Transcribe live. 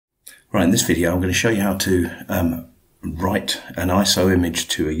Right, in this video I'm going to show you how to write an ISO image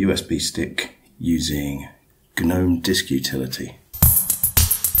to a USB stick using Gnome Disk Utility.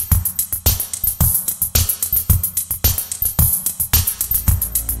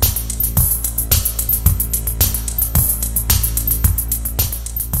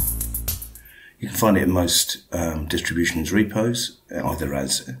 You can find it in most distributions repos, either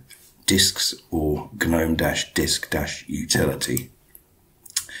as disks or Gnome Disk Utility.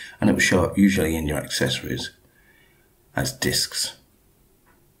 And it will show up usually in your accessories as disks.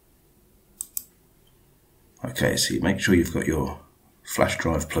 Okay, so you make sure you've got your flash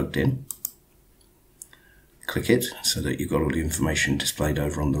drive plugged in. Click it so that you've got all the information displayed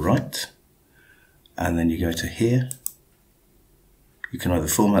over on the right. And then you go to here. You can either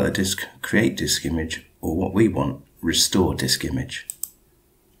format the disk, create disk image, or what we want, restore disk image.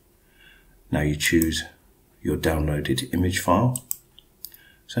 Now you choose your downloaded image file.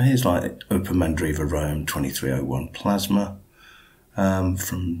 So here's like Open Mandriva Rome 2301 Plasma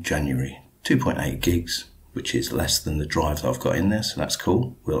from January, 2.8 gigs, which is less than the drive that I've got in there, so that's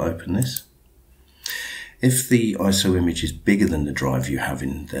cool. We'll open this. If the ISO image is bigger than the drive you have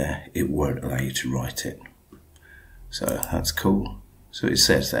in there, it won't allow you to write it. So that's cool. So it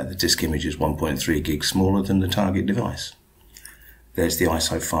says that the disk image is 1.3 gigs smaller than the target device. There's the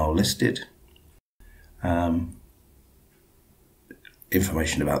ISO file listed.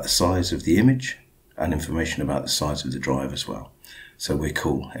 Information about the size of the image and information about the size of the drive as well. So we're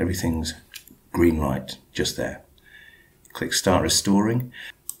cool. Everything's green light just there. Click Start Restoring.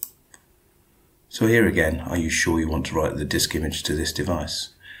 So here again, are you sure you want to write the disk image to this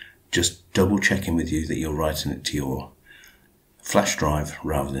device? Just double checking with you that you're writing it to your flash drive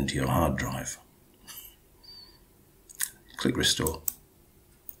rather than to your hard drive. Click Restore.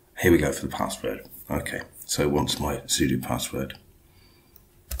 Here we go for the password. Okay, so it wants my sudo password.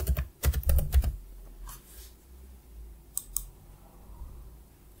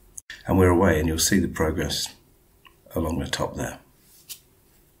 And we're away, and you'll see the progress along the top there.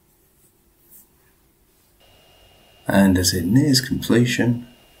 And as it nears completion,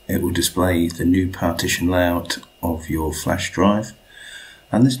 it will display the new partition layout of your flash drive,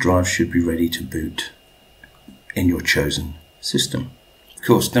 and this drive should be ready to boot in your chosen system. Of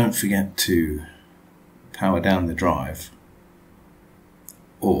course, don't forget to power down the drive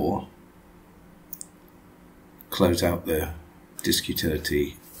or close out the disk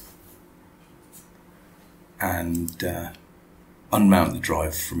utility and unmount the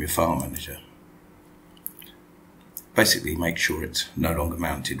drive from your file manager. Basically make sure it's no longer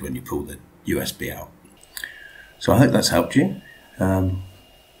mounted when you pull the USB out. So I hope that's helped you.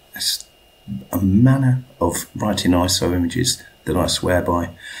 It's a manner of writing ISO images that I swear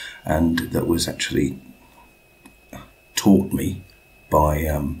by, and that was actually taught me by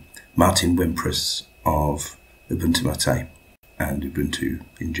Martin Wimpress of Ubuntu Mate and Ubuntu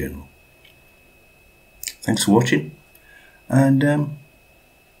in general. Thanks for watching, and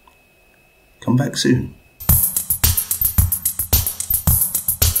come back soon.